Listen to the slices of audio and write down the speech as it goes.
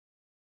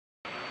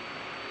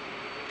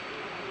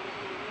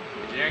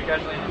Engineering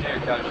casualty,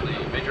 engineering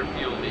casualty, major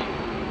fuel leak.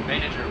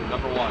 Main engine,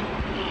 number 1.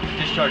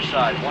 Discharge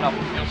side, 1 off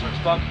the fuel source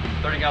pump,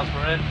 30 gallons per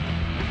minute,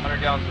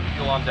 100 gallons of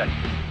fuel on deck.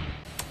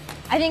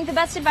 I think the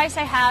best advice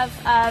I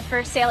have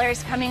for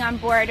sailors coming on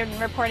board and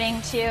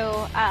reporting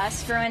to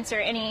Spruance or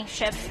any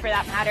ship for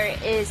that matter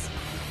is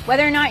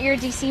whether or not you're a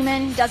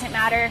D-seaman, doesn't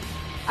matter.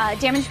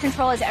 Damage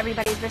control is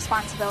everybody's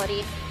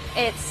responsibility.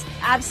 It's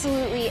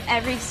absolutely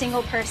every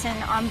single person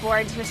on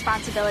board's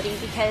responsibility,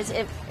 because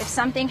if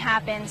something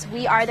happens,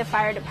 we are the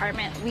fire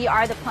department, we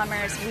are the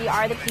plumbers, we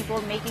are the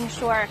people making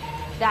sure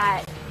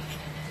that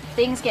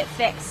things get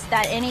fixed,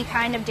 that any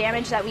kind of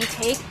damage that we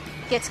take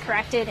gets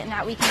corrected and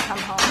that we can come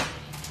home.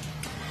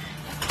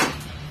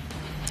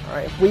 All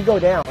right, if we go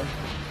down,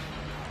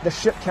 the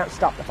ship can't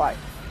stop the fight.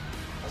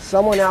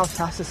 Someone else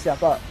has to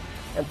step up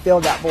and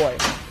fill that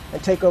void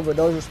and take over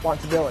those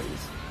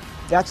responsibilities.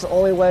 That's the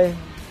only way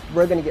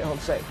we're going to get home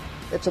safe.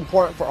 It's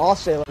important for all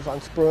sailors on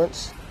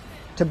Spruance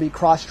to be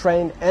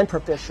cross-trained and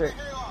proficient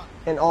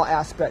in all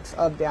aspects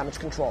of damage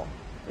control.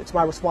 It's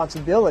my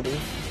responsibility,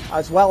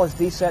 as well as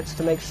DSET's,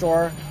 to make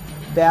sure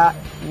that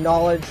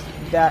knowledge,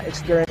 that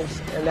experience,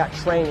 and that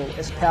training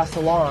is passed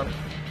along.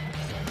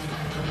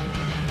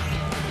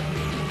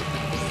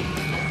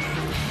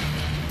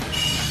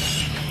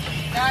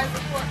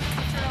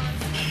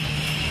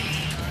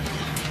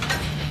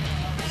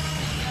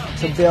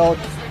 To build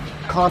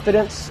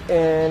confidence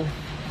in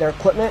their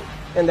equipment,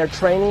 and their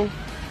training,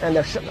 and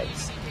their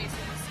shipmates. 3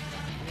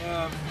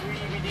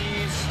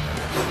 DVDs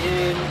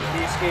in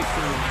the escape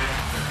room.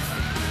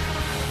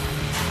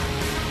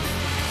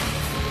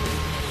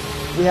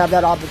 We have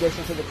that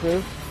obligation to the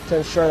crew to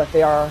ensure that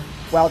they are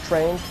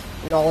well-trained,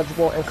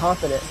 knowledgeable, and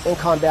confident in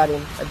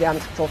combating a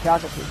damage control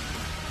casualty.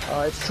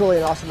 It's truly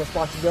an awesome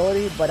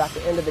responsibility, but at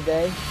the end of the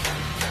day,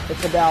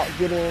 it's about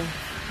getting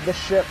this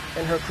ship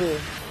and her crew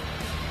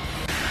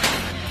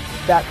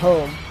back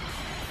home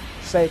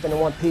safe and in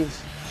one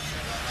piece.